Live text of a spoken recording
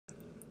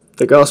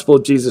the Gospel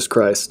of Jesus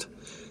Christ.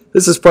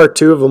 This is part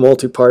 2 of a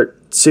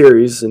multi-part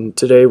series, and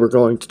today we're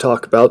going to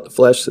talk about the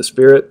flesh, the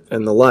spirit,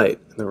 and the light,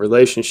 and the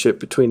relationship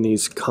between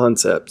these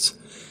concepts.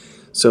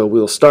 So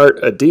we'll start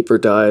a deeper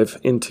dive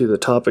into the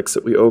topics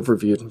that we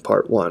overviewed in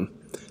part 1.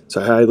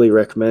 So I highly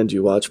recommend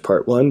you watch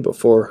part 1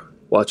 before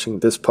watching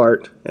this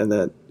part, and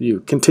that you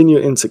continue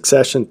in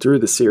succession through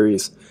the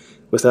series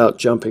without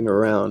jumping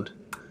around.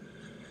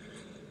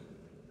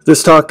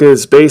 This talk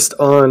is based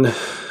on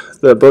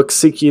the book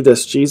Seek Ye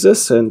This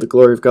Jesus and The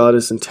Glory of God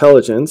is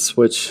Intelligence,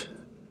 which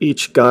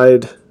each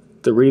guide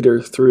the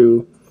reader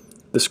through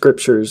the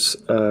scriptures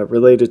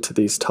related to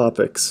these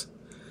topics.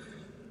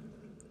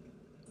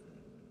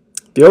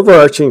 The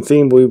overarching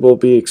theme we will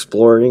be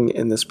exploring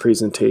in this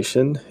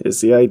presentation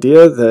is the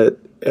idea that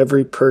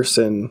every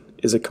person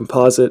is a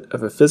composite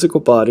of a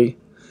physical body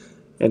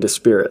and a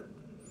spirit.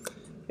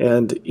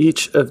 And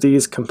each of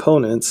these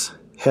components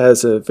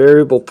has a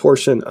variable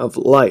portion of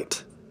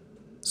light.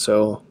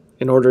 So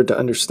in order to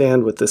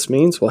understand what this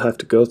means, we'll have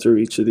to go through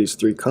each of these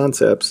 3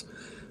 concepts,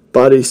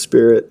 body,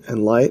 spirit,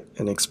 and light,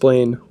 and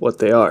explain what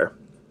they are.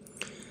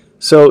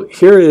 So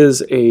here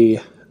is an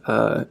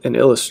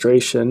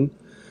illustration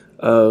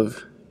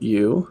of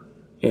you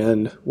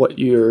and what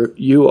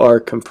you are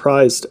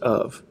comprised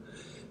of.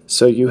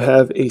 So you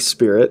have a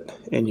spirit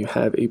and you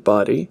have a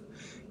body,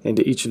 and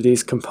each of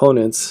these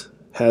components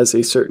has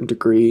a certain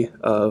degree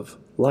of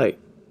light.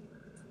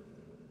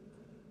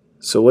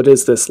 So what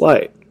is this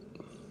light?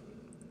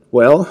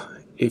 Well,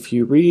 if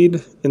you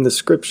read in the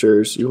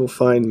scriptures, you will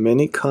find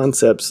many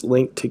concepts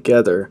linked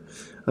together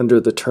under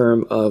the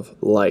term of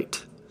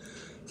light.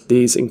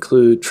 These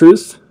include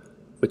truth,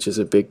 which is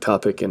a big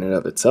topic in and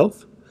of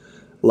itself,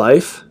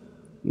 life,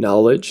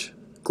 knowledge,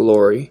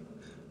 glory,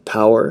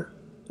 power,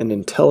 and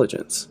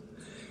intelligence.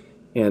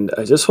 And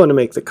I just want to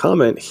make the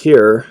comment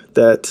here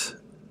that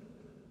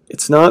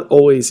it's not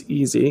always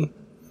easy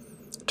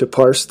to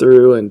parse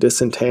through and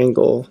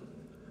disentangle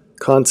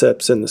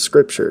concepts in the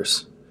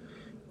scriptures.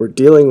 We're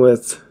dealing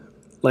with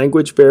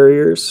language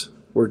barriers,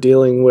 we're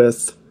dealing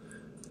with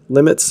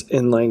limits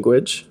in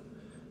language,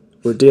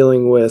 we're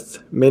dealing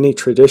with many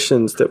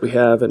traditions that we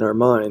have in our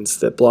minds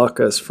that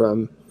block us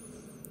from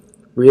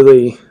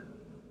really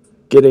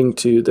getting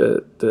to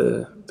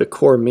the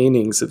core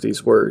meanings of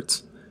these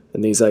words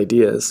and these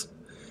ideas.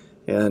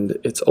 And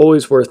it's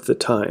always worth the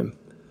time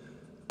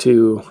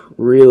to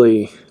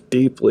really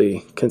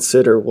deeply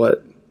consider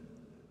what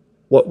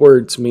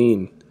words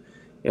mean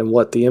and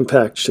what the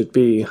impact should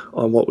be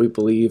on what we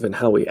believe and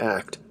how we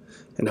act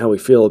and how we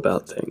feel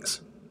about things.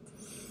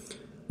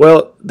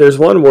 Well, there's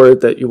one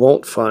word that you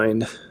won't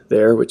find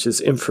there, which is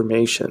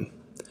information.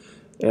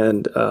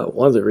 And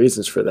one of the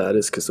reasons for that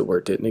is because the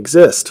word didn't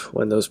exist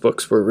when those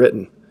books were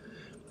written.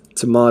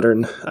 It's a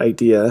modern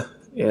idea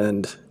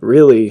and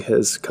really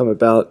has come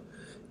about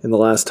in the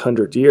last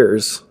 100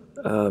 years,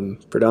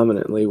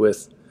 predominantly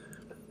with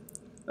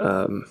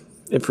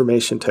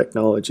information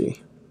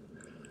technology.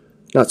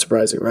 Not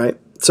surprising, right?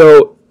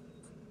 So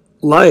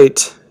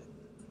light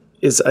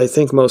is, I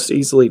think, most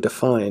easily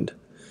defined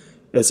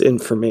as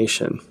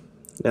information.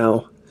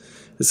 Now,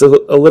 it's a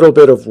little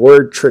bit of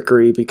word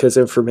trickery because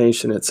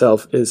information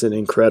itself is an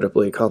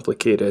incredibly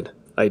complicated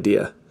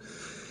idea.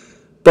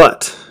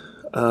 But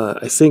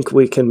I think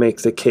we can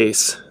make the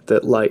case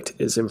that light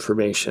is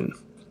information.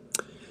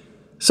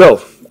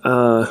 So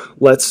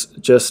let's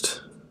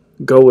just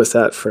go with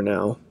that for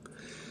now.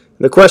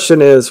 The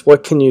question is,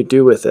 what can you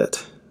do with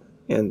it?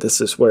 And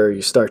this is where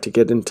you start to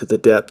get into the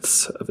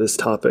depths of this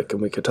topic,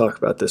 and we could talk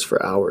about this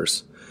for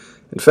hours.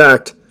 In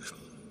fact,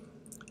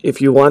 if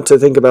you want to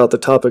think about the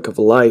topic of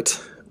light,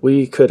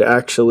 we could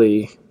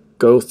actually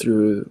go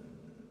through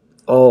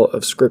all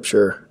of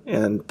Scripture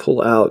and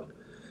pull out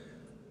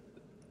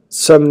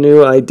some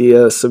new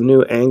idea, some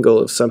new angle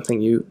of something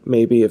you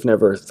maybe have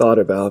never thought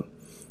about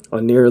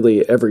on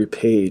nearly every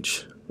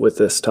page with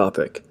this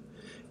topic.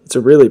 It's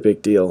a really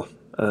big deal.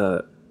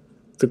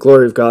 The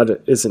Glory of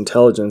God is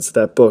Intelligence,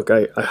 that book,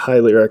 I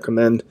highly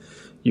recommend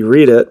you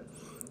read it,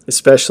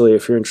 especially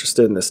if you're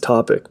interested in this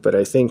topic, but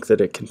I think that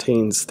it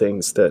contains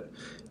things that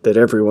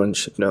everyone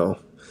should know.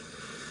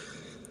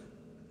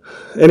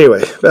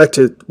 Anyway, back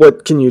to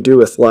what can you do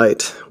with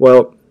light?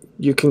 Well,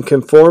 you can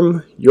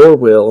conform your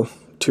will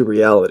to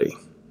reality,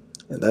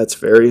 and that's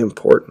very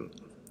important.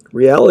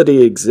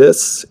 Reality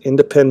exists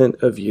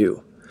independent of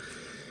you.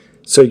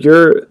 So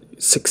your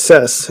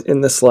success in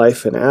this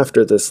life and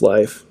after this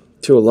life,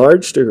 to a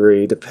large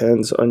degree,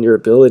 depends on your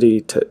ability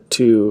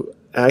to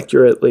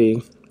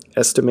accurately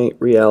estimate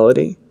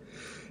reality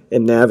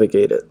and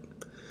navigate it.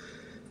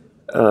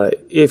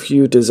 If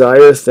you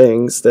desire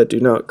things that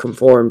do not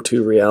conform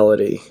to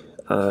reality,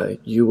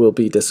 you will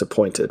be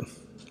disappointed.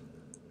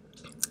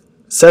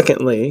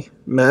 Secondly,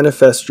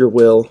 manifest your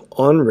will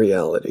on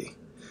reality.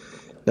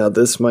 Now,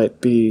 this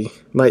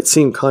might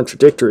seem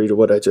contradictory to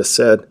what I just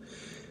said,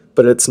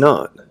 but it's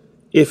not.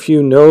 If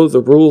you know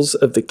the rules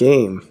of the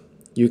game,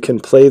 you can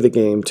play the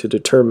game to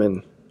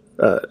determine,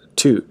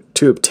 to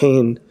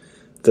obtain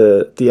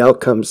the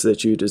outcomes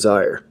that you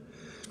desire.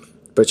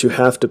 but you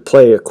have to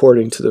play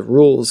according to the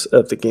rules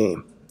of the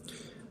game.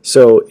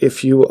 So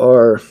if you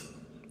are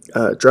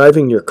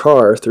driving your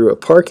car through a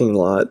parking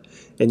lot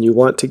and you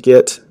want to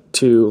get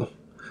to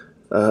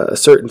a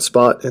certain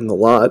spot in the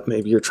lot,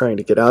 maybe you're trying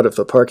to get out of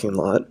the parking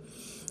lot,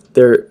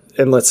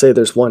 and let's say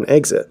there's one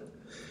exit.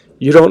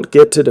 You don't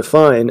get to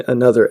define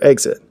another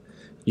exit.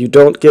 You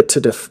don't get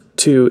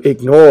to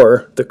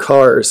ignore the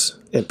cars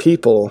and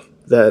people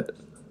that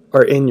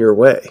are in your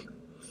way.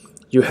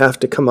 You have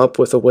to come up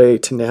with a way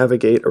to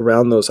navigate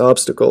around those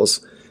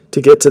obstacles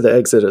to get to the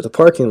exit of the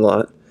parking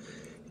lot.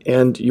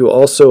 And you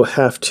also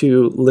have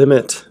to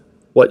limit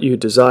what you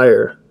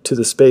desire to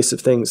the space of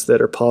things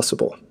that are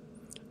possible,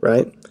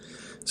 right?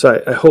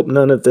 So I hope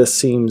none of this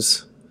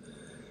seems,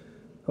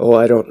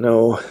 I don't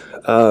know,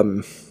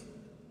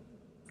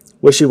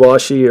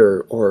 wishy-washy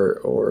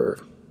or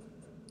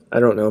I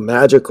don't know,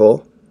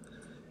 magical.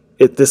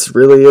 This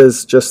really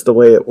is just the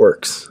way it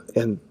works.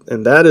 And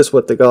that is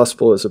what the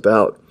gospel is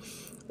about,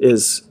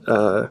 is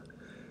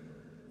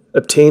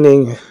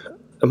obtaining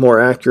a more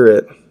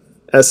accurate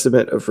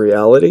estimate of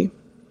reality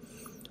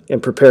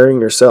and preparing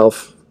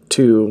yourself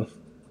to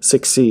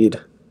succeed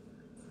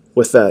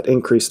with that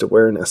increased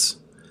awareness.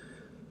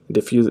 And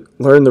if you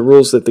learn the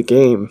rules of the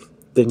game,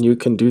 then you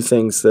can do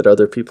things that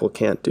other people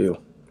can't do.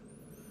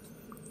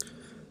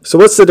 So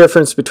what's the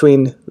difference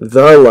between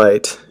the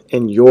light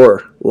and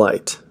your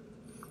light?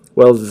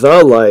 Well,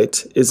 the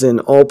light is in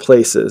all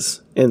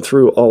places and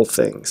through all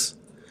things.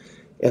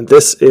 And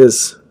this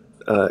is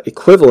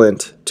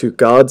equivalent to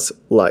God's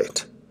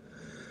light.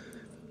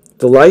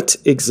 The light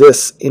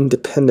exists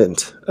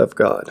independent of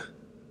God,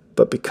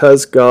 but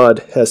because God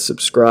has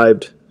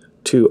subscribed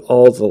to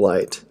all the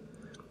light,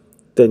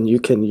 then you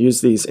can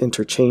use these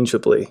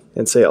interchangeably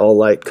and say all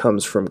light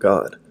comes from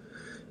God,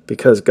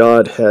 because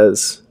God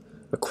has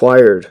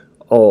acquired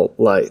all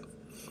light,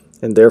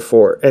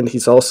 and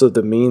he's also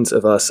the means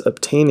of us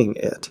obtaining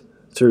it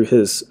through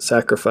his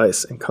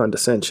sacrifice and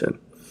condescension,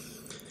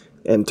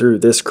 and through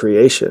this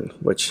creation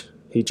which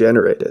he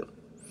generated.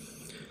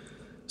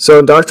 So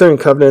in Doctrine and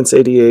Covenants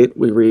 88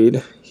 we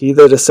read, "He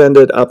that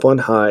ascended up on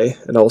high,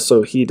 and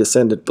also he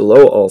descended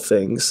below all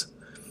things,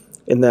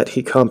 in that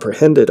he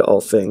comprehended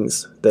all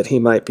things, that he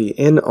might be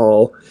in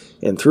all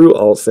and through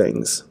all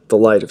things the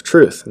light of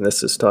truth." And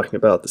this is talking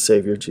about the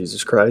Savior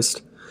Jesus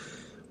Christ.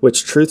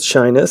 "Which truth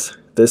shineth,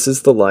 this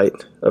is the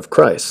light of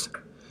Christ."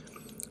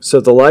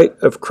 So the light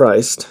of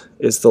Christ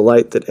is the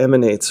light that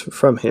emanates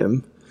from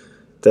him,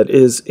 that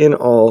is in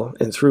all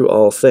and through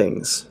all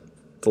things,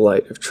 the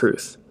light of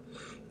truth.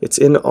 It's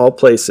in all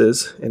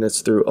places, and it's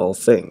through all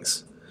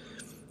things.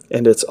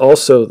 And it's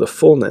also the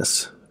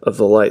fullness of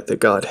the light that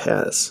God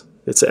has.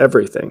 It's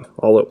everything,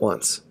 all at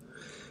once.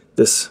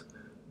 This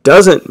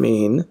doesn't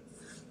mean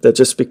that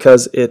just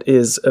because it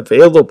is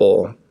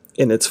available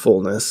in its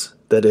fullness,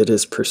 that it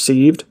is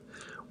perceived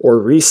or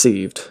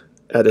received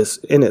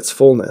in its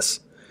fullness.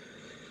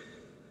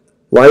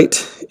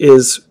 Light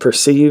is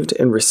perceived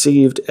and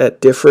received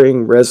at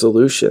differing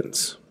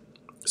resolutions.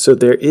 So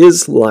there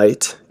is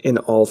light in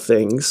all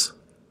things,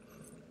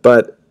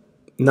 but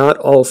not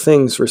all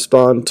things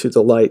respond to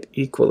the light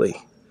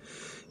equally.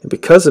 And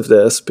because of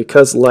this,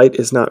 because light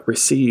is not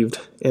received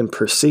and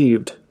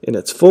perceived in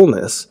its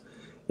fullness,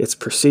 it's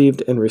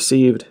perceived and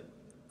received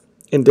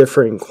in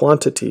differing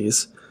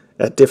quantities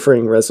at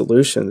differing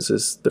resolutions,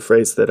 is the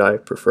phrase that I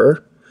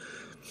prefer.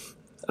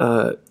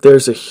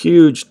 There's a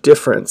huge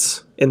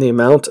difference in the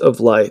amount of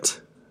light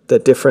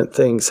that different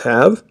things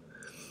have,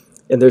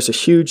 and there's a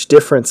huge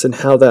difference in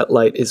how that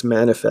light is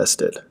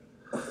manifested.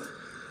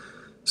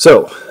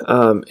 So,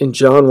 in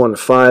John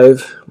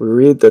 1:5, we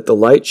read that the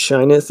light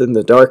shineth in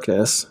the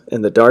darkness,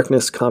 and the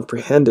darkness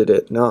comprehended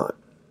it not.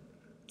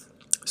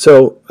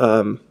 So,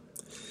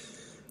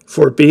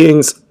 for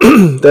beings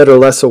that are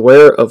less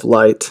aware of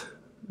light,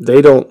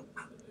 they don't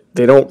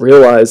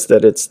realize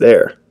that it's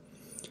there,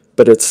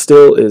 but it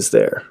still is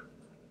there.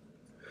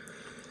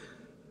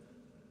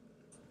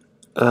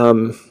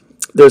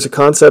 There's a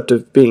concept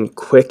of being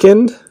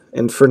quickened,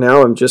 and for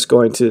now I'm just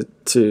going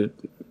to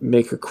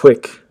make a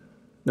quick,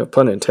 no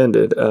pun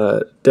intended,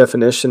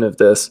 definition of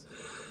this,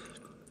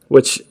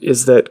 which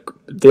is that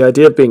the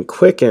idea of being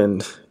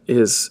quickened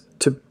is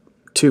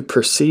to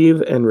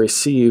perceive and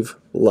receive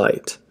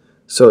light.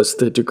 So it's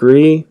the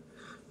degree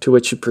to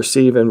which you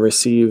perceive and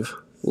receive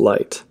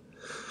light.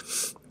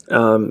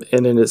 And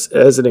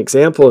as an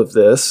example of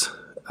this,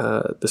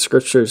 the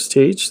scriptures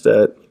teach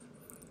that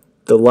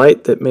the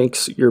light that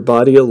makes your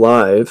body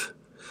alive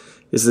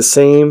is the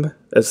same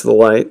as the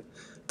light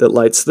that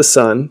lights the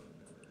sun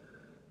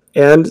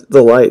and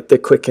the light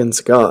that quickens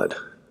God.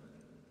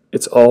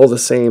 It's all the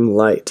same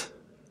light.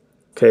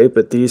 Okay,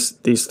 but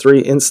these three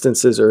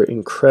instances are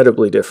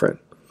incredibly different.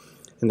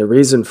 And the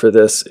reason for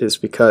this is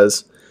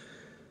because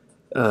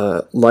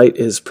light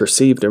is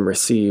perceived and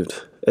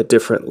received at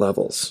different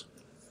levels.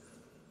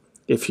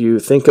 If you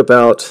think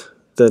about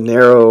the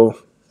narrow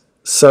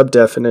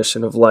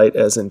sub-definition of light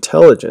as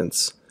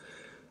intelligence,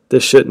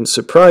 this shouldn't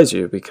surprise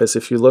you, because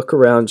if you look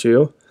around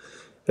you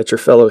at your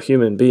fellow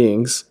human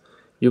beings,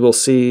 you will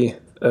see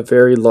a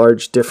very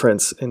large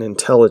difference in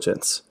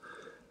intelligence.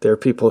 There are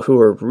people who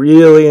are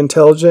really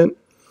intelligent.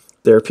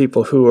 There are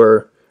people who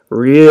are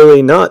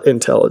really not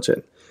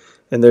intelligent.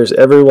 And there's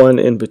everyone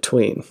in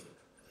between.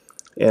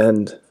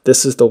 And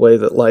this is the way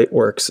that light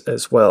works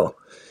as well.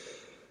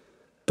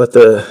 But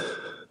the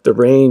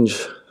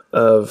range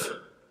of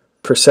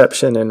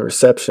perception and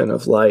reception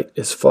of light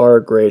is far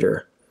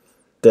greater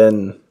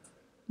than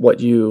what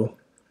you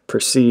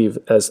perceive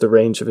as the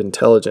range of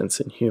intelligence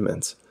in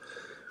humans.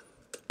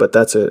 But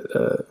that's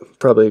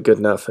probably a good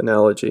enough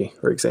analogy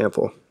or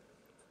example.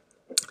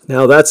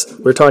 Now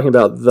we're talking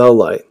about the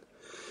light.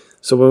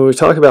 So when we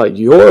talk about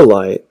your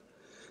light,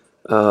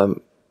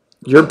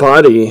 your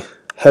body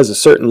has a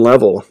certain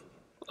level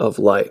of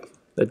light,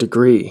 a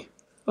degree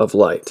of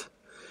light.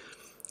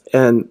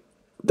 And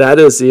that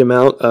is the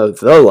amount of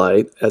the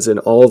light, as in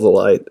all the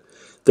light,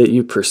 that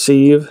you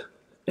perceive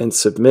and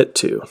submit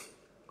to.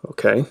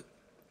 Okay?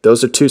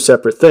 Those are two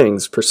separate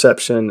things,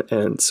 perception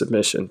and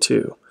submission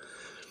to.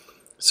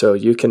 So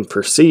you can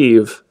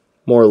perceive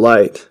more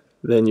light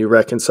than you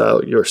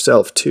reconcile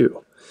yourself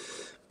to.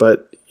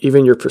 But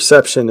even your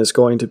perception is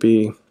going to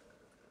be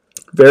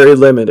very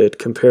limited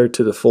compared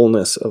to the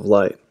fullness of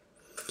light.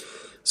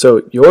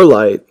 So your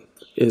light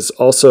is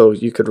also,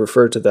 you could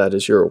refer to that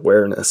as your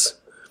awareness.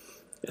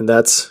 And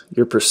that's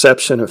your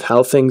perception of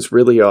how things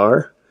really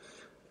are.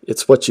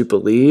 It's what you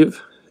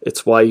believe.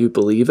 It's why you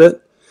believe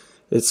it.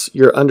 It's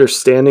your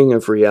understanding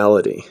of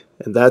reality.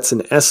 And that's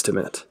an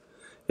estimate.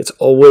 It's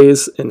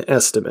always an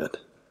estimate.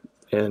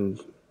 And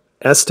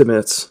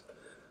estimates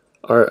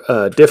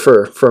are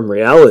differ from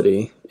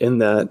reality in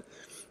that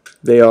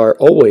they are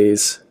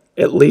always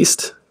at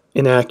least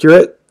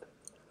inaccurate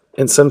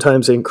and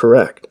sometimes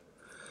incorrect.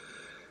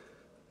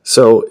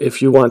 So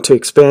if you want to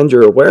expand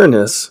your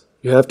awareness,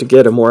 you have to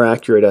get a more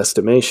accurate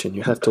estimation.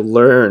 You have to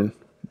learn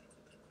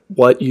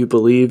what you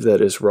believe that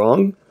is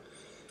wrong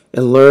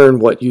and learn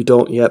what you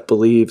don't yet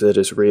believe that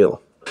is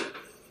real.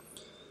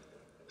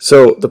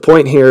 So the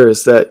point here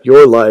is that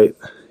your light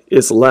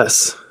is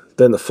less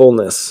than the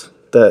fullness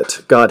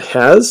that God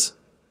has,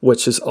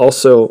 which is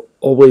also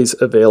always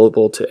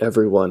available to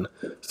everyone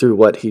through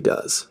what he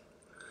does.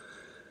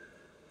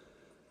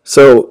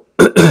 So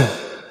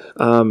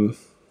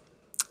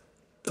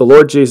the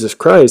Lord Jesus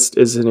Christ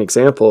is an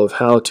example of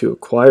how to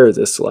acquire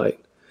this light.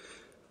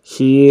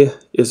 He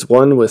is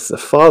one with the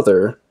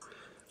Father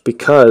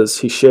because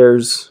he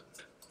shares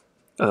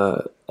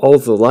all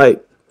the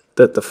light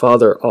that the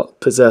Father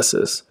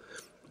possesses.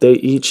 They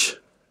each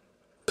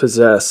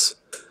possess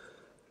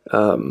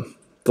the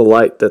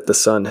light that the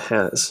Son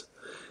has.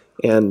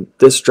 And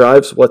this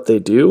drives what they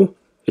do.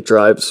 It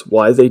drives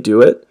why they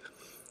do it.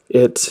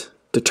 It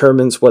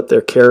determines what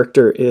their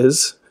character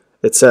is,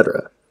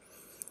 etc.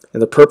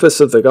 And the purpose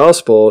of the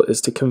gospel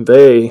is to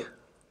convey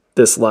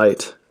this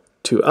light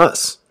to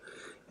us.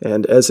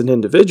 And as an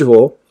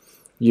individual,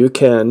 you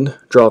can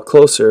draw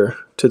closer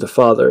to the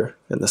Father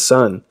and the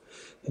Son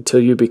until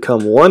you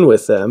become one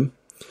with them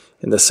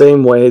in the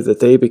same way that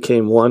they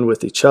became one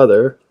with each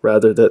other,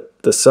 rather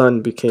that the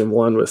Son became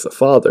one with the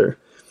Father,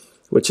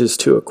 which is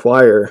to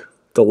acquire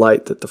the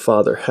light that the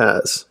Father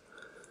has.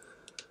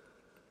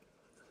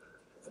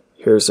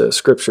 Here's a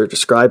scripture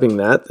describing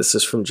that. This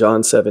is from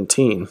John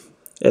 17.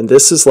 And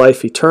this is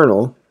life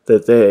eternal,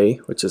 that they,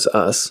 which is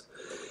us,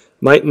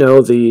 might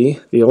know thee,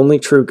 the only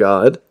true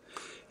God,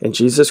 and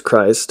Jesus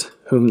Christ,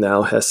 whom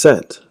thou hast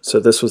sent. So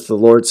this was the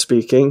Lord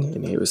speaking,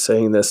 and he was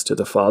saying this to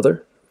the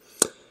Father.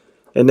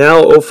 And now,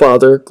 O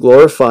Father,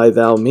 glorify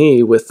thou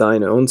me with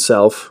thine own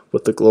self,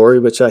 with the glory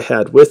which I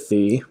had with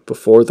thee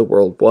before the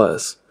world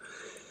was.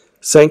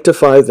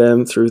 Sanctify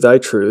them through thy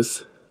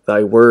truth.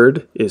 Thy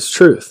word is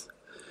truth.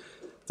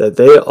 That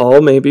they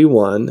all may be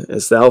one,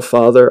 as thou,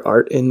 Father,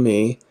 art in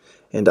me,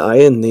 and I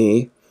in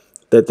thee,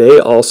 that they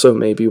also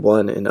may be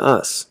one in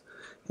us.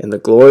 And the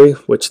glory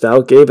which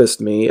thou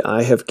gavest me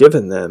I have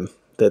given them,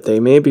 that they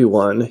may be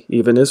one,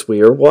 even as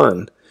we are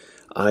one,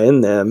 I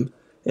in them,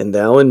 and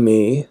thou in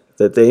me,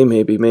 that they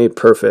may be made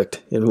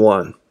perfect in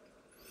one.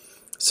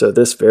 So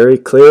this very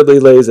clearly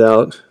lays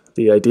out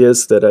the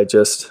ideas that I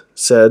just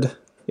said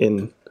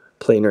in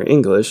plainer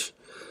English,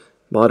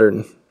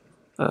 modern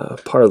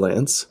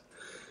parlance,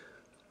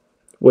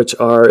 which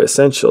are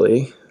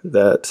essentially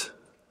that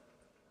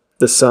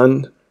the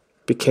Son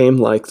became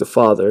like the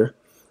Father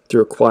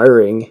through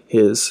acquiring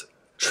his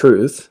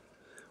truth,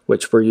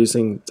 which we're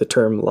using the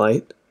term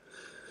light,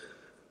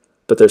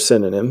 but they're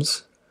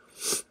synonyms,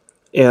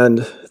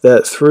 and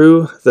that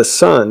through the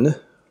Son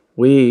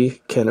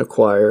we can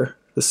acquire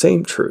the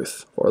same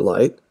truth or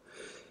light,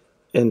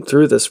 and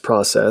through this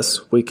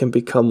process we can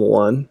become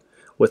one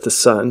with the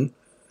Son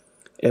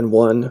and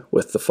one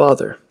with the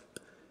Father,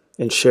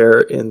 and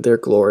share in their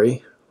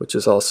glory, which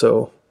is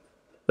also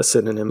a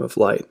synonym of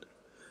light.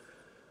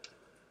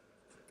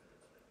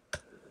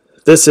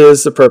 This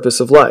is the purpose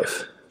of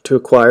life, to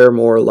acquire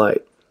more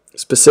light,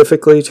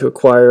 specifically to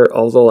acquire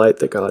all the light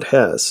that God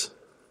has.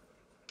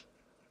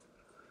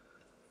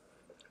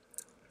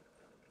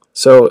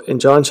 So in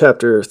John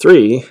chapter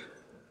 3,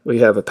 we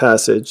have a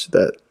passage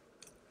that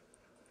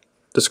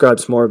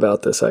describes more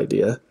about this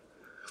idea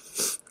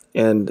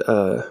and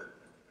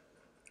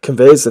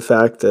conveys the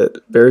fact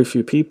that very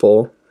few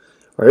people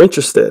are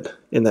interested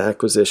in the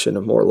acquisition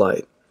of more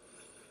light.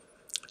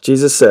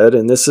 Jesus said,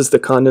 "And this is the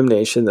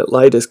condemnation, that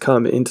light is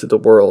come into the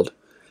world,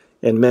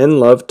 and men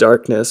loved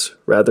darkness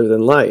rather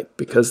than light,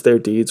 because their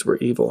deeds were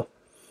evil.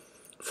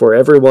 For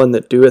every one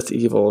that doeth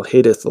evil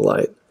hateth the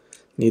light,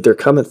 neither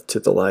cometh to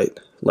the light,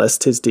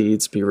 lest his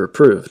deeds be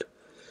reproved.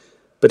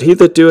 But he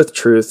that doeth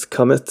truth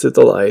cometh to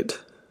the light,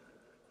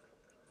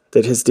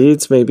 that his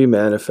deeds may be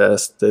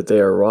manifest, that they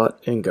are wrought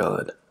in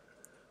God."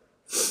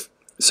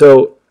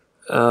 So,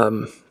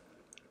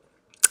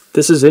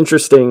 this is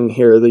interesting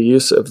here, the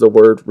use of the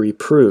word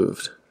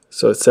reproved.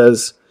 So it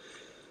says,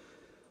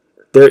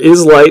 there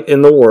is light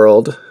in the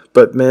world,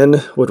 but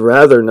men would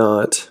rather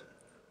not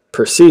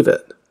perceive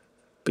it,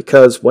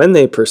 because when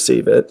they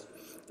perceive it,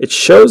 it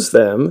shows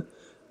them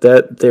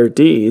that their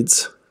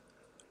deeds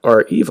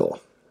are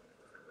evil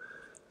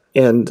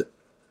and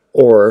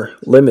or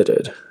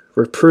limited.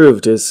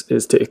 Reproved is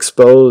to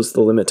expose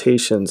the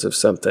limitations of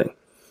something.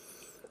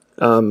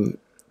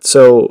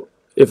 So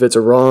if it's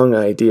a wrong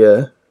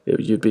idea,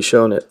 you'd be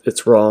shown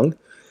it's wrong.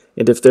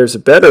 And if there's a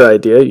better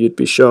idea, you'd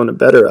be shown a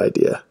better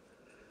idea.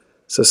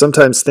 So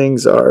sometimes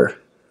things are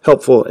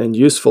helpful and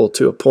useful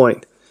to a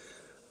point,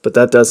 but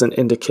that doesn't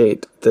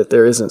indicate that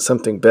there isn't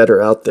something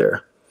better out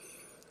there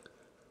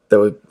that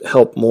would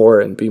help more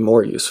and be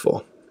more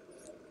useful.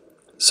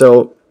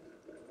 So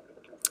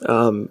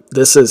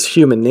this is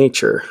human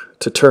nature,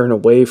 to turn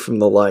away from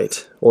the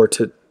light or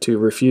to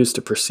refuse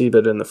to perceive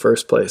it in the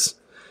first place.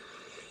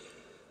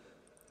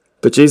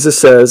 But Jesus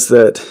says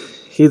that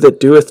he that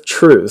doeth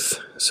truth,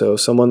 so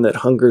someone that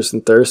hungers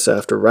and thirsts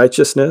after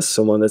righteousness,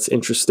 someone that's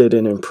interested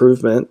in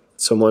improvement,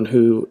 someone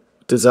who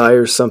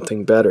desires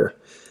something better,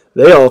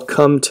 they all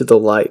come to the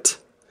light.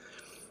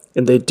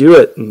 And they do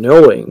it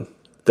knowing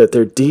that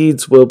their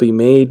deeds will be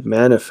made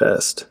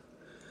manifest.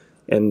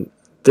 And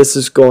this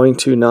is going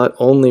to not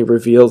only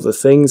reveal the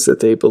things that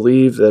they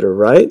believe that are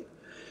right,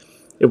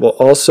 it will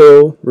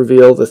also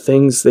reveal the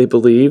things they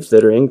believe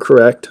that are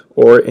incorrect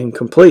or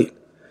incomplete.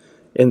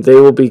 And they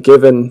will be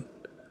given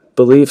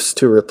beliefs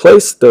to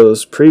replace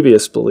those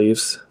previous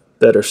beliefs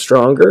that are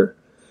stronger,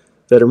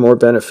 that are more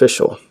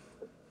beneficial.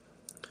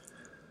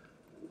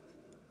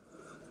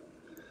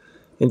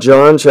 In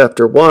John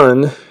chapter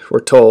 1, we're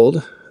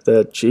told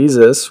that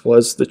Jesus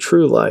was the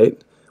true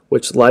light,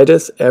 which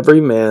lighteth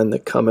every man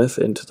that cometh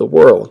into the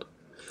world.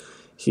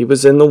 He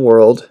was in the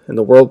world, and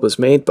the world was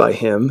made by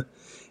him,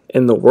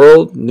 and the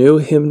world knew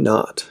him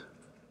not.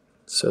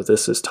 So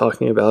this is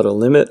talking about a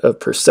limit of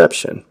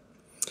perception.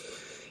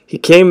 He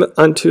came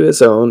unto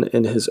his own,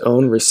 and his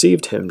own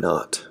received him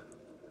not.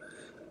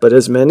 But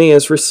as many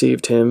as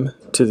received him,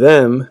 to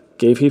them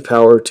gave he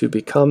power to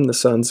become the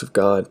sons of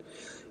God,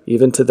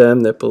 even to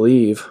them that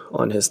believe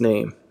on his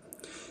name.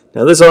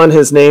 Now this on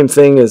his name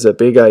thing is a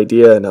big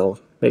idea, and I'll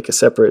make a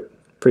separate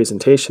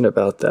presentation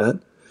about that.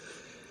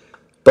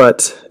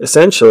 But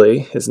essentially,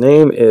 his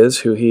name is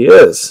who he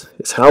is.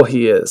 It's how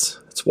he is.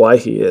 It's why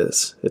he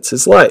is. It's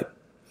his light.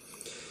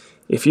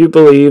 If you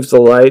believe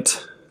the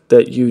light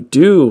that you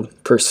do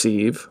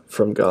perceive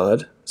from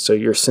God, so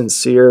your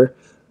sincere,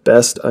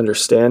 best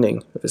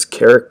understanding of his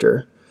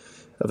character,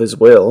 of his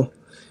will,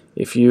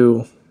 if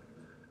you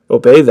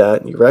obey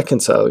that and you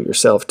reconcile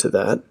yourself to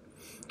that,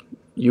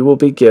 you will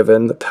be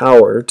given the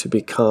power to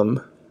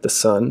become the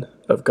son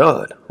of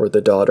God or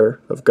the daughter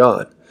of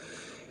God.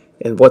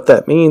 And what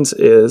that means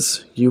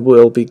is you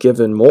will be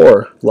given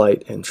more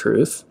light and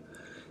truth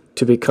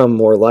to become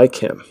more like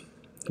him.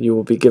 You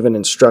will be given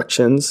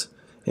instructions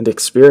and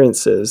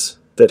experiences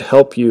that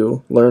help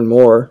you learn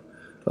more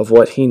of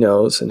what he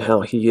knows and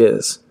how he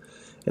is.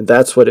 And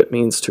that's what it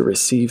means to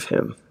receive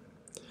him.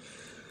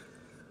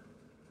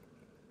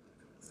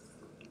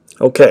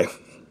 Okay,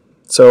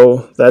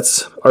 so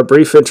that's our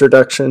brief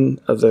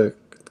introduction of the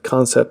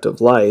concept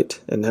of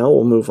light, and now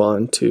we'll move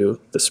on to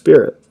the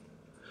Spirit.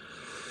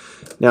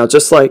 Now,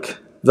 just like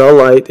the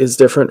light is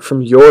different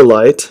from your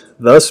light,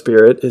 the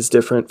Spirit is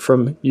different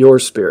from your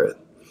spirit.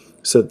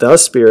 So the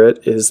Spirit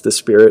is the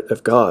Spirit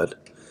of God.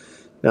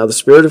 Now, the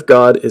Spirit of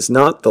God is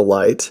not the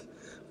light,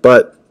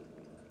 but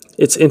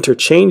it's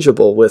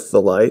interchangeable with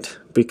the light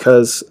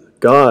because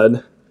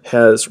God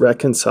has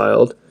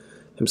reconciled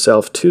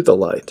himself to the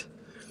light,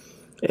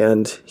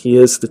 and he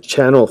is the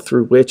channel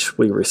through which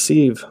we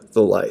receive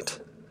the light.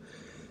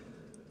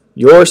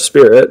 Your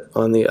spirit,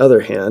 on the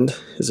other hand,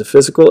 is a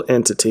physical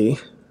entity.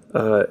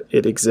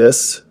 It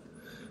exists.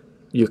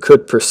 You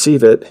could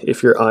perceive it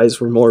if your eyes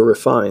were more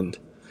refined.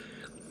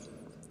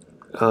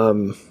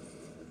 In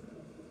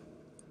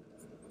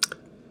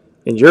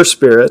your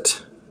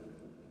spirit,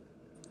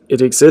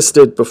 it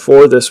existed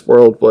before this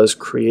world was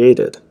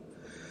created.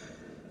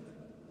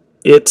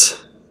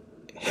 It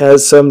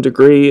has some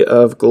degree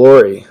of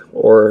glory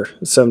or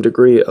some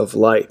degree of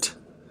light,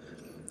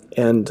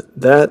 and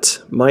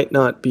that might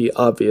not be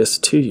obvious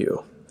to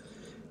you.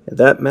 And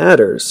that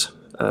matters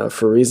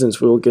for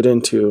reasons we will get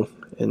into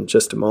in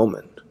just a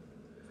moment.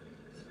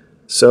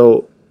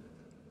 So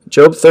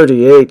Job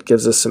 38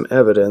 gives us some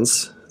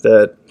evidence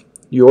that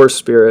your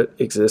spirit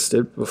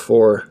existed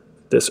before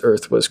this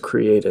earth was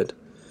created.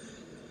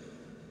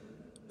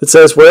 It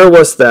says, "Where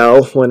wast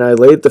thou when I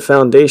laid the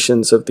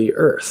foundations of the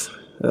earth?"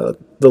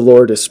 The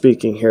Lord is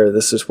speaking here.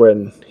 This is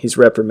when he's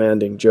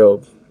reprimanding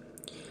Job.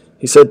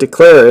 He said,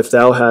 "Declare if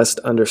thou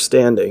hast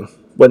understanding,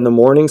 when the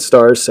morning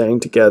stars sang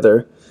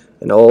together,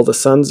 and all the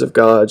sons of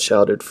God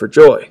shouted for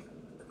joy.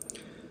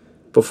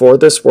 Before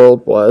this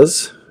world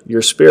was,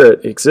 your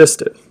spirit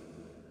existed."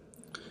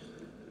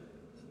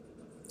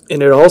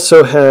 And it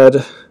also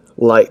had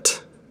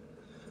light.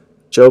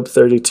 Job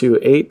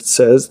 32:8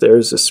 says, "There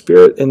is a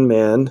spirit in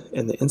man,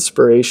 and the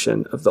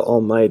inspiration of the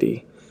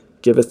Almighty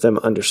giveth them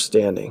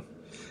understanding."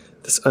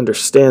 This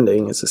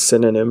understanding is a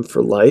synonym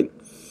for light,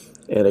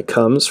 and it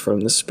comes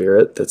from the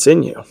spirit that's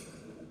in you.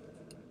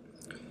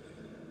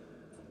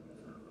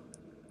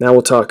 Now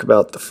we'll talk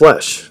about the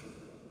flesh.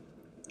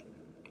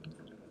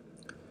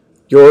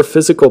 Your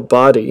physical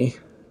body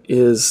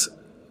is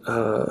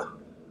an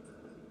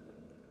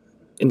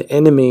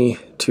enemy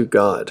to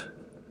God.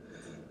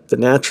 The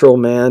natural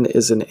man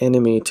is an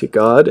enemy to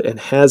God and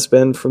has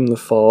been from the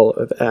fall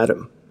of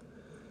Adam.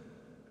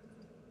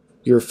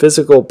 Your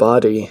physical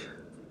body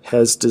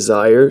has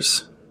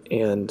desires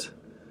and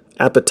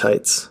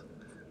appetites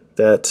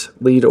that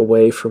lead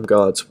away from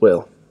God's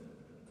will.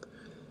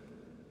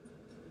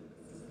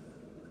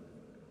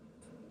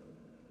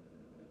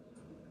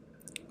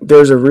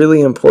 There's a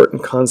really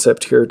important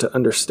concept here to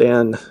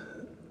understand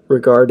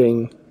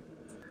regarding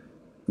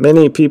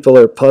many people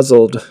are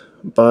puzzled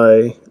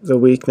by the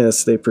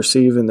weakness they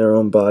perceive in their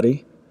own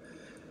body,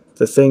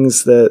 the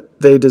things that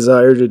they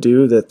desire to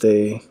do that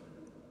they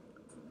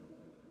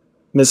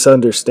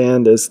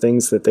misunderstand as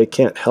things that they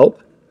can't help,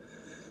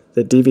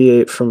 that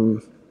deviate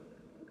from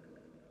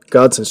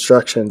God's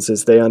instructions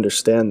as they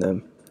understand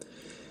them.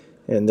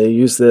 And they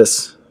use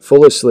this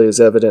foolishly as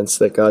evidence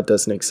that God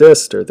doesn't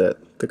exist or that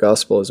the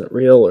gospel isn't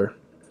real or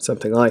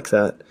something like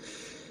that.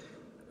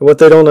 And what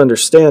they don't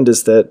understand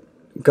is that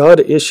God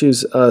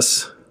issues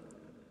us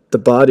the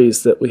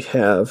bodies that we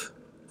have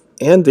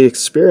and the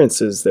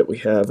experiences that we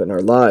have in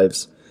our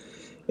lives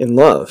in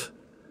love.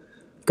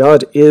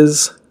 God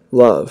is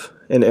love,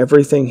 and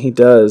everything he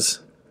does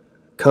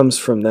comes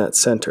from that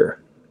center.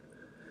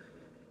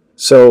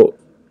 So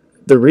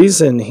the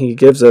reason he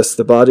gives us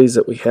the bodies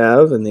that we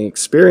have and the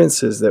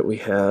experiences that we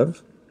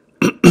have,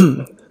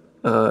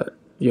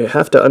 you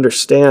have to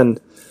understand,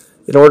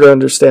 in order to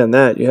understand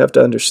that, you have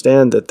to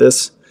understand that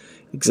this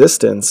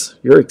existence,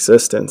 your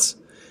existence,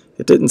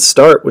 it didn't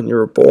start when you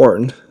were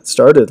born. It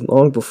started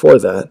long before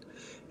that,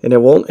 and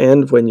it won't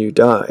end when you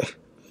die.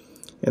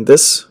 And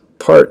this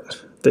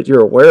part that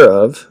you're aware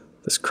of,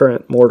 this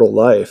current mortal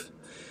life,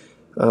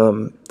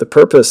 the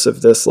purpose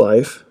of this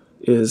life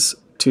is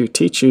to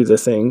teach you the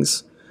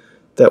things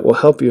that will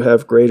help you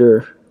have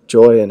greater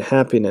joy and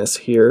happiness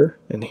here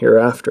and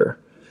hereafter.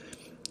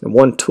 And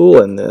one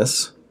tool in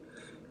this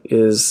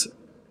is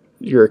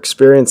your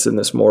experience in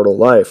this mortal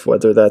life,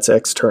 whether that's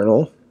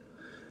external,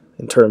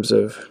 in terms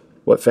of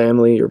what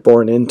family you're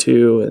born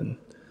into and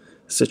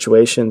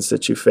situations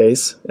that you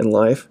face in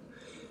life,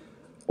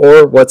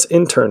 or what's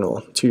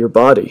internal to your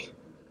body.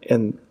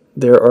 And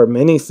there are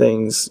many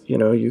things,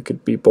 you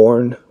could be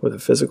born with a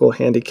physical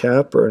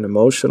handicap or an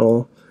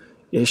emotional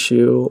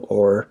issue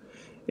or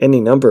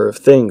any number of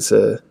things,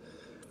 a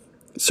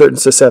certain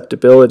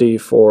susceptibility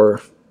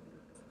for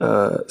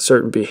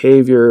certain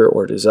behavior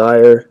or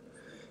desire.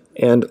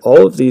 And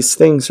all of these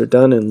things are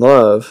done in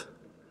love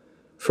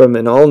from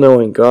an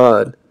all-knowing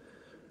God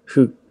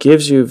who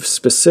gives you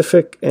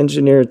specific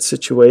engineered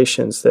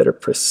situations that are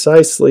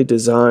precisely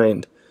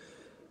designed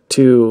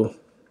to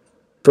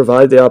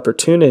provide the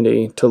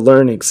opportunity to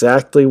learn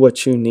exactly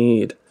what you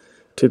need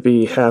to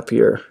be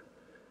happier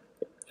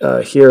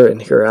here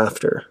and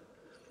hereafter,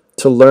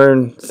 to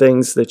learn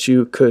things that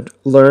you could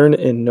learn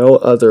in no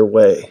other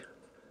way.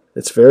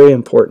 It's very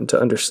important to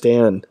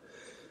understand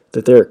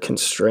that there are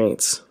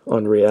constraints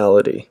on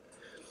reality,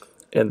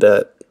 and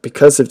that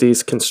because of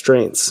these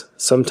constraints,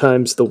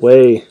 sometimes the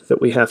way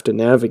that we have to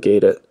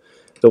navigate it,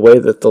 the way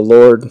that the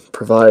Lord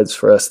provides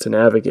for us to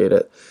navigate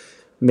it,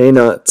 may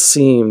not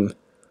seem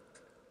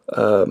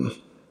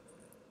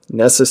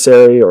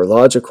necessary or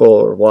logical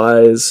or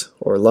wise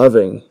or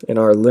loving in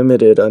our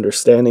limited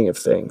understanding of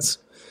things,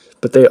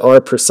 but they are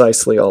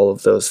precisely all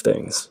of those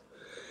things.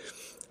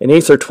 In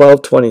Ether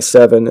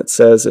 12:27 it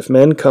says, "If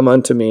men come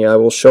unto me, I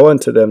will show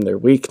unto them their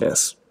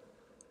weakness.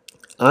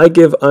 I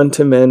give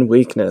unto men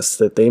weakness,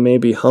 that they may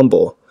be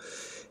humble,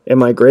 and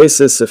my grace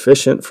is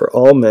sufficient for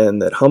all men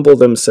that humble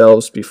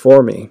themselves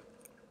before me.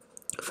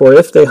 For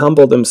if they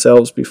humble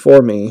themselves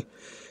before me,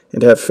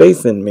 and have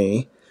faith in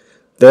me,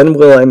 then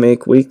will I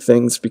make weak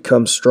things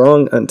become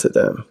strong unto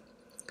them."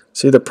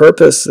 See, the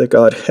purpose that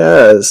God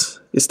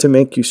has is to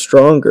make you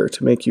stronger,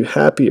 to make you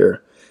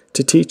happier,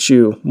 to teach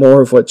you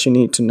more of what you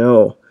need to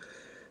know,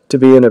 to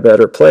be in a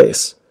better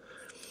place.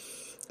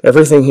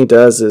 Everything he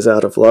does is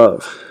out of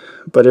love.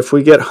 But if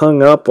we get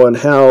hung up on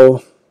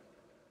how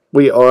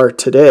we are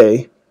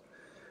today,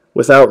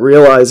 without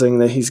realizing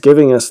that he's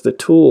giving us the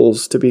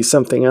tools to be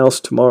something else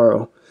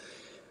tomorrow,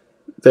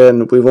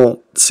 then we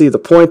won't see the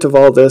point of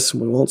all this,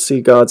 and we won't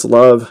see God's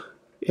love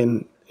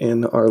in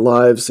our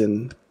lives,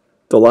 in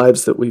the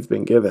lives that we've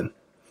been given.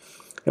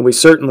 And we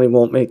certainly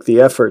won't make the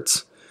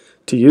efforts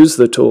to use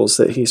the tools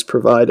that he's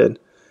provided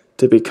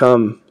to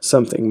become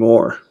something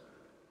more.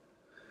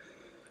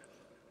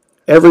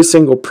 Every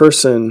single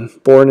person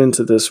born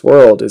into this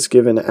world is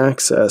given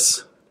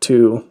access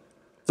to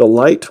the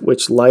light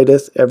which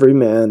lighteth every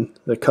man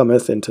that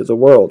cometh into the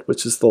world,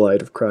 which is the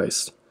light of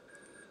Christ.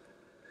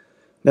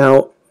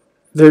 Now,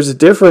 there's a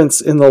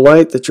difference in the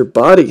light that your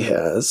body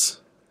has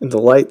and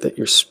the light that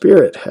your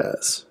spirit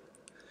has.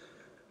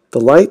 The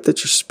light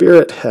that your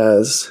spirit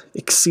has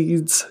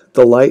exceeds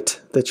the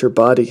light that your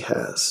body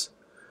has.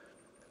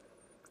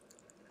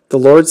 The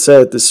Lord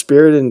said, "The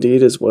spirit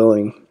indeed is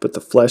willing, but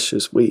the flesh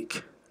is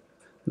weak."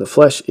 The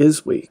flesh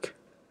is weak,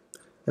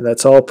 and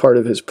that's all part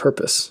of his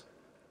purpose.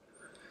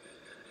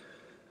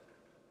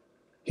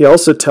 He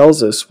also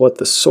tells us what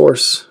the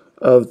source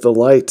of the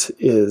light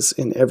is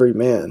in every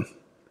man.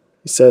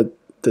 He said,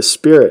 "The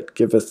Spirit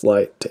giveth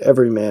light to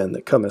every man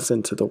that cometh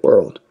into the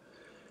world."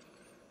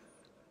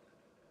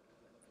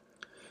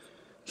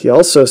 He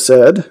also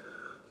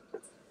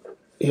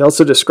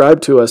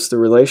described to us the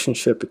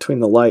relationship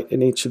between the light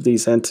in each of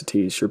these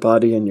entities, your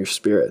body and your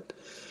spirit.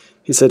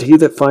 He said, "He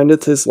that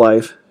findeth his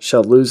life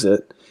shall lose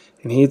it,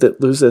 and he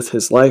that loseth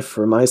his life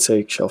for my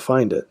sake shall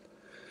find it."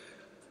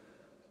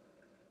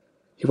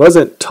 He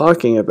wasn't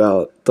talking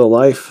about the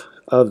life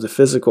of the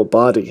physical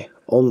body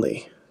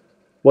only.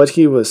 What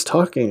he was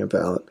talking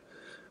about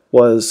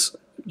was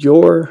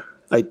your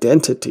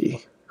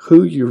identity,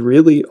 who you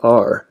really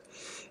are,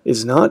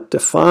 is not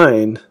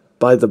defined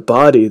by the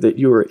body that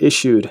you were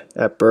issued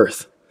at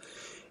birth.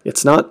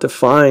 It's not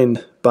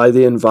defined by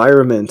the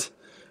environment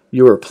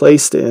you were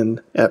placed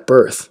in at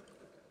birth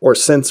or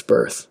since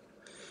birth.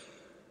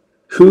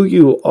 Who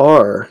you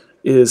are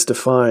is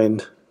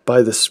defined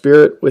by the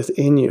Spirit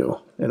within you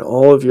and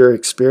all of your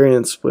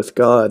experience with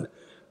God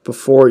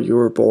before you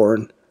were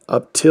born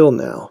up till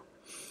now.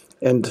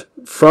 And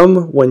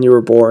from when you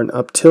were born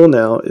up till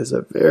now is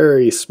a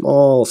very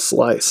small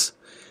slice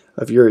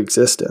of your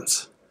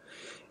existence.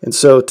 And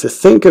so to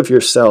think of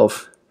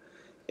yourself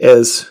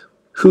as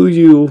who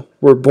you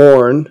were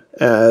born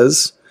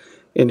as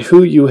and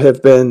who you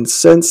have been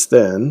since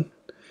then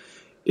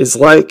is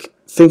like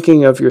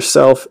thinking of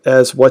yourself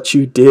as what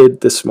you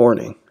did this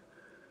morning.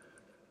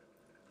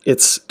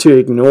 It's to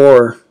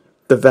ignore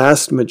the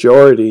vast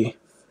majority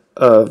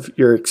of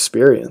your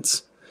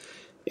experience.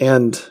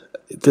 And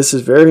this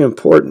is very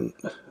important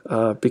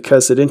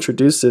because it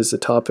introduces a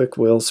topic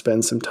we'll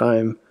spend some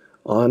time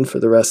on for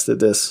the rest of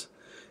this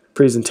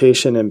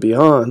presentation and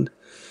beyond,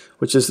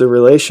 which is the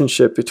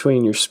relationship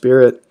between your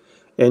spirit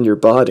and your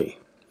body.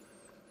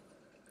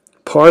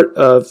 Part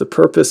of the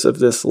purpose of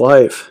this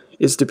life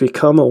is to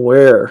become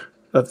aware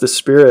of the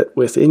Spirit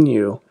within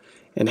you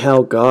and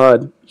how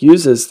God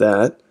uses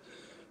that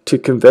to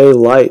convey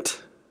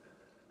light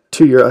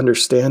to your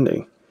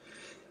understanding.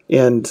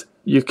 And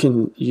you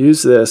can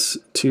use this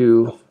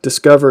to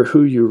discover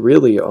who you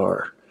really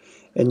are.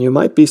 And you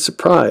might be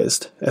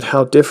surprised at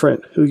how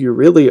different who you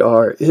really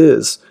are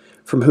is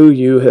from who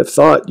you have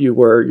thought you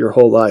were your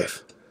whole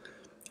life.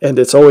 And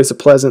it's always a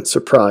pleasant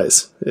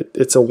surprise.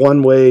 It's a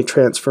one-way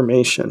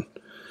transformation.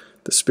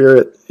 The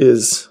Spirit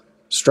is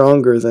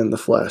stronger than the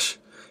flesh,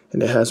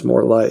 and it has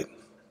more light.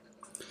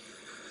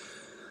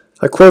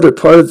 I quoted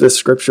part of this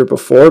scripture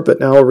before, but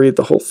now I'll read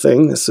the whole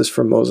thing. This is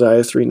from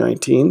Mosiah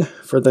 3:19.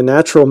 "For the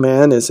natural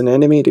man is an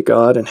enemy to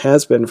God, and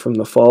has been from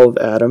the fall of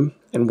Adam,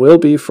 and will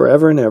be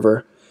forever and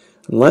ever,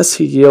 unless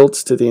he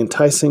yields to the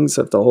enticings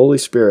of the Holy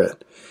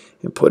Spirit,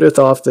 and putteth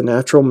off the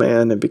natural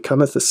man, and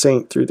becometh a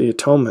saint through the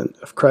atonement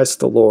of Christ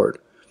the Lord,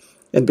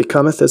 and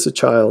becometh as a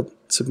child,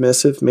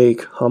 submissive,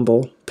 meek,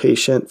 humble,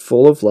 patient,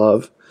 full of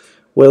love,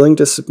 willing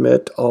to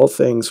submit all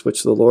things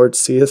which the Lord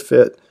seeth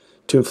fit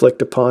to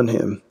inflict upon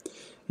him,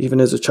 even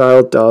as a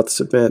child doth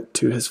submit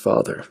to his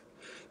father."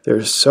 There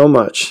is so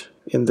much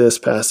in this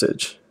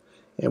passage,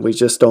 and we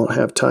just don't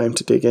have time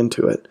to dig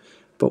into it,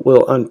 but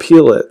we'll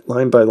unpeel it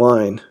line by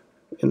line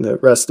in the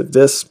rest of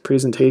this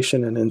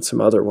presentation and in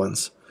some other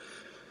ones.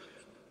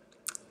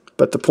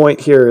 But the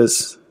point here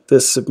is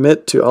this: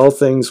 submit to all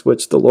things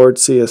which the Lord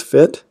seeth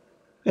fit,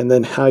 and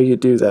then how you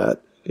do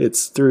that.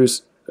 It's through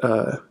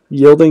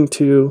yielding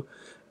to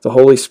the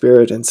Holy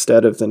Spirit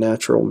instead of the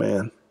natural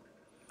man.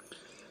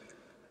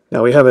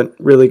 Now, we haven't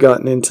really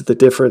gotten into the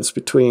difference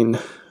between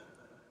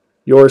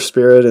your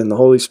spirit and the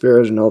Holy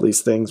Spirit and all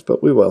these things,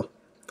 but we will.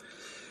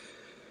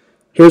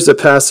 Here's a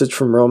passage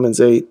from Romans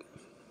 8.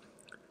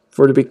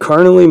 "For to be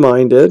carnally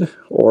minded,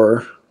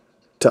 or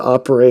to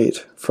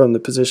operate from the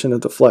position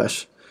of the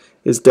flesh,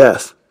 is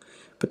death.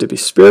 But to be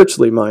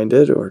spiritually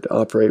minded, or to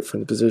operate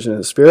from the position of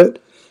the Spirit,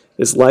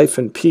 is life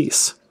and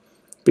peace.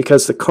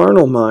 Because the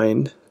carnal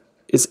mind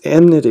is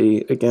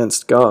enmity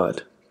against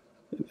God."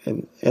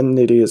 And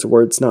enmity is a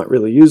word that's not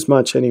really used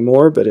much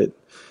anymore, but it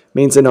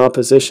means in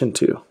opposition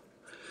to.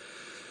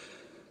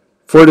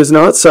 For it is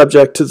not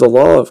subject to the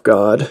law of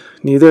God,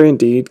 neither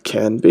indeed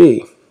can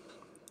be.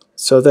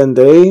 So then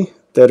they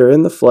that are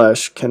in the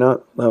flesh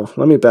cannot... Well,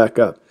 let me back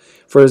up.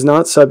 For it is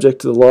not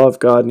subject to the law of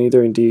God,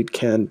 neither indeed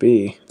can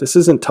be. This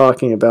isn't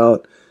talking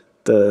about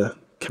the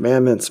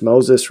commandments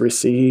Moses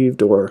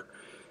received, or,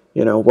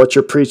 what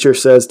your preacher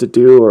says to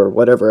do, or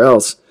whatever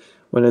else.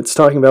 When it's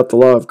talking about the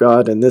law of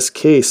God, in this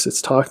case,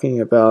 it's talking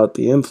about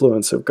the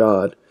influence of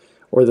God,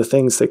 or the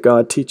things that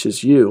God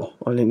teaches you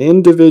on an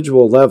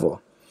individual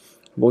level.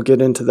 We'll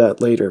get into that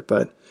later,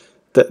 but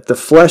the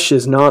flesh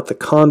is not the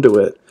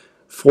conduit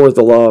for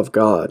the law of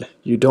God.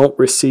 You don't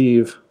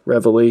receive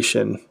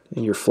revelation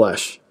in your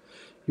flesh.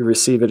 You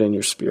receive it in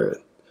your spirit.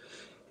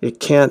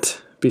 It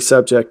can't be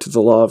subject to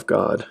the law of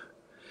God.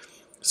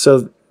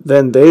 So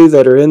then they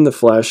that are in the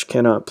flesh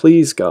cannot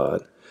please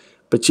God.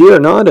 But ye are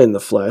not in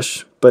the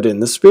flesh, but in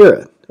the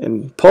Spirit.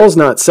 And Paul's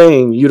not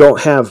saying you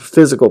don't have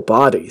physical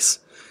bodies.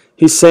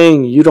 He's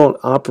saying you don't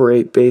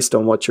operate based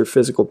on what your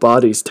physical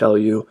bodies tell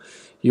you.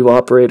 You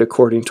operate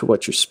according to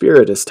what your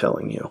spirit is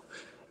telling you.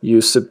 You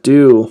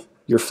subdue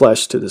your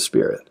flesh to the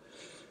Spirit.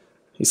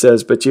 He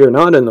says, but ye are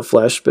not in the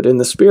flesh, but in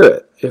the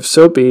Spirit, if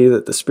so be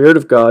that the Spirit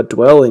of God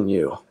dwell in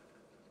you.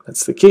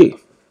 That's the key.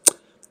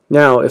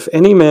 Now, if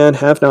any man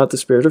have not the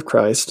Spirit of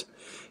Christ,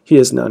 he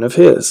is none of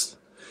his.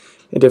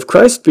 And if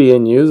Christ be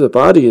in you, the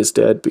body is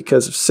dead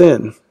because of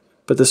sin,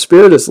 but the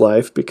Spirit is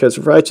life because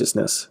of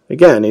righteousness.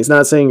 Again, he's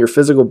not saying your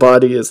physical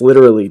body is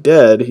literally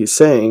dead. He's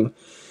saying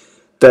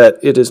that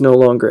it is no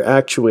longer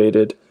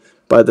actuated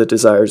by the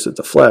desires of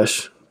the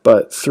flesh,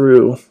 but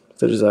through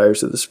the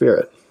desires of the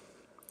Spirit.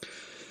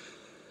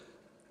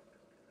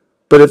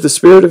 But if the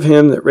Spirit of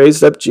him that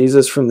raised up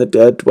Jesus from the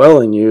dead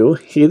dwell in you,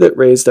 he that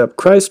raised up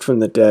Christ from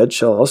the dead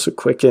shall also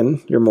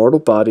quicken your mortal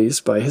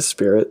bodies by his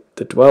Spirit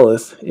that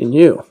dwelleth in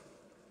you.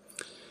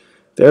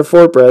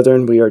 Therefore,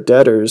 brethren, we are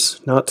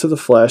debtors, not to the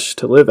flesh,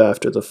 to live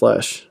after the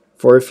flesh.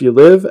 For if you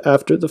live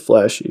after the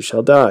flesh, you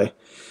shall die.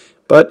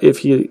 But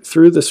if ye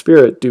through the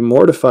Spirit do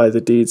mortify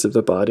the deeds of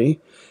the body,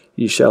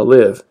 ye shall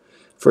live.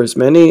 For as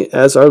many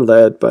as are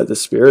led by the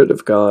Spirit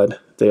of God,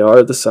 they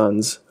are the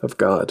sons of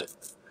God.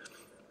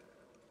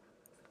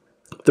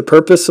 The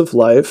purpose of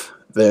life,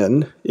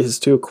 then, is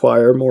to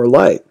acquire more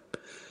light.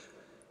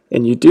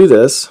 And you do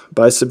this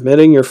by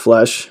submitting your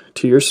flesh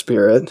to your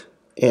spirit,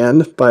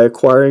 and by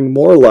acquiring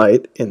more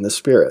light in the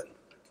Spirit.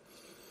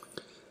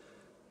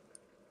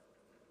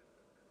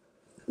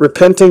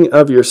 Repenting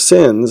of your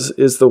sins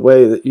is the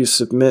way that you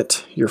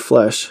submit your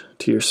flesh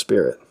to your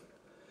spirit.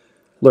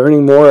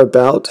 Learning more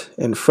about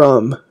and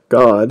from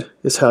God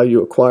is how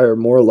you acquire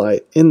more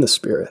light in the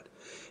Spirit.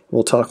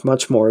 We'll talk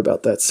much more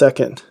about that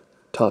second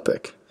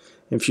topic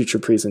in future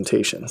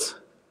presentations.